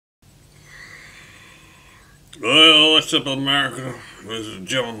Well, what's up, America? This is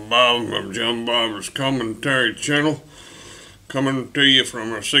Jim Bob from Jim Bob's Commentary Channel, coming to you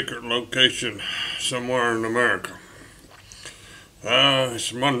from a secret location somewhere in America.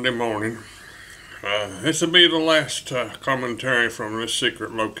 It's Monday morning. This will be the last commentary from this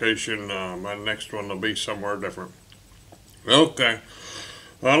secret location. My next one will be somewhere different. Okay.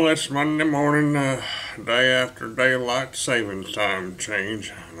 Well, it's Monday morning, day after daylight savings time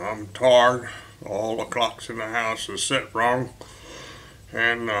change. I'm tired. All the clocks in the house are set wrong,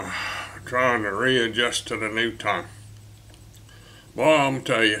 and trying to readjust to the new time. Boy, I'm gonna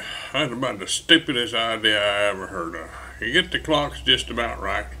tell you, that's about the stupidest idea I ever heard of. You get the clocks just about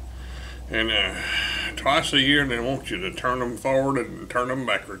right, and twice a year they want you to turn them forward and turn them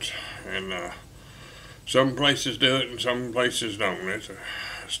backwards. And some places do it and some places don't. It's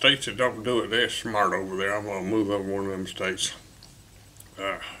states that don't do it, they're smart over there. I'm gonna move over one of them states.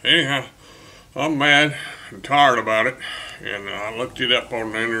 Anyhow, I'm mad and tired about it, and I looked it up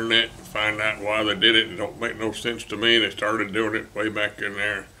on the internet to find out why they did it. It don't make no sense to me. They started doing it way back in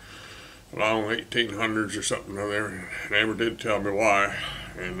there, along 1800s or something or there. They never did tell me why.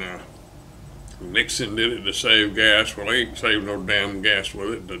 And Nixon did it to save gas. Well, they ain't saved no damn gas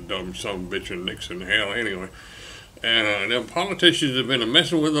with it. The dumb son of a bitch in Nixon, hell, anyway. And them politicians have been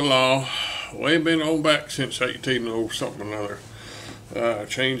messing with the law way been on back since 1800 something or other.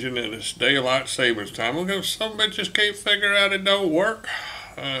 Changing it, it's daylight savings time. Because some bitches can't figure out it don't work.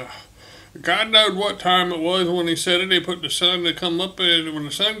 God knows what time it was when he said it. He put the sun to come up, and when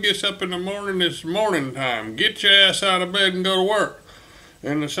the sun gets up in the morning, it's morning time. Get your ass out of bed and go to work.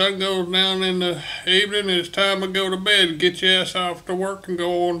 And the sun goes down in the evening, and it's time to go to bed. Get your ass off to work and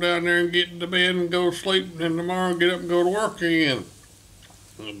go on down there and get into bed and go to sleep. And tomorrow get up and go to work again.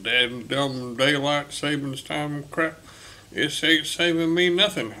 Damn dumb daylight savings time crap. It ain't saving me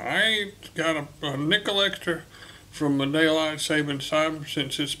nothing. I ain't got a nickel extra from the daylight savings time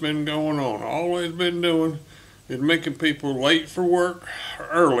since it's been going on. All it's been doing is making people late for work or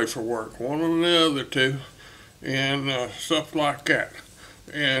early for work, one or the other two, and stuff like that.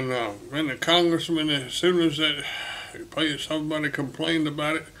 And the congressman, as soon as somebody complained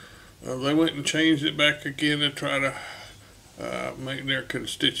about it, they went and changed it back again to try to make their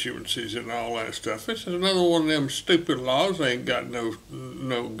constituencies and all that stuff. This is another one of them stupid laws. They ain't got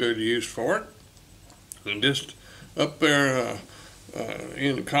no good use for it. And just up there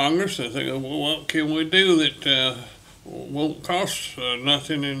in Congress, they think, well, what can we do that won't cost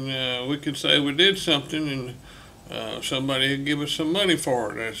nothing, and we can say we did something, and somebody will give us some money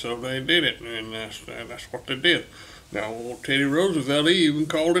for it. And so they did it, and that's what they did. Now, Teddy Roosevelt, he even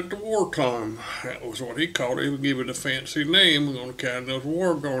called it the wartime. That was what he called it. He would give it a fancy name on account of those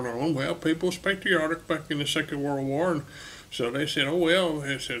war going on. Well, people was patriotic back in the Second World War, and so they said, oh, well,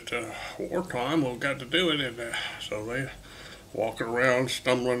 it's wartime, we've got to do it. And so they walking around,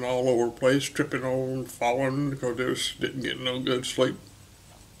 stumbling all over the place, tripping on, falling, because they didn't get no good sleep.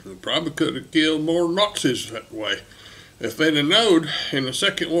 They probably could have killed more Nazis that way. If they'd have known in the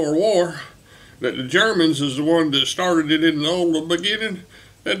Second World War that the Germans is the one that started it in the beginning,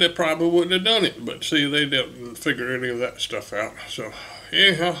 then they probably wouldn't have done it. But see, they didn't figure any of that stuff out. So,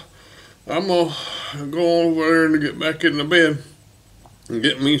 anyhow, I'm going to go over there and get back in the bed and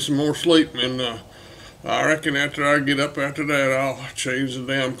get me some more sleep. And I reckon after I get up after that, I'll change the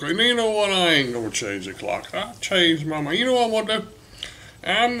damn clock. You know what? I ain't going to change the clock. I'll change my mind. You know what I'm going to do?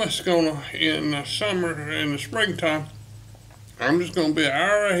 I'm just going to, in the summer, in the springtime, I'm just going to be an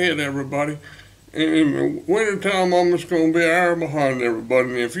hour ahead of everybody. And in the wintertime, I'm just going to be an hour behind everybody.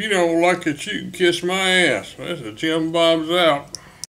 And if you don't like it, you can kiss my ass. That's a Jim Bob's out.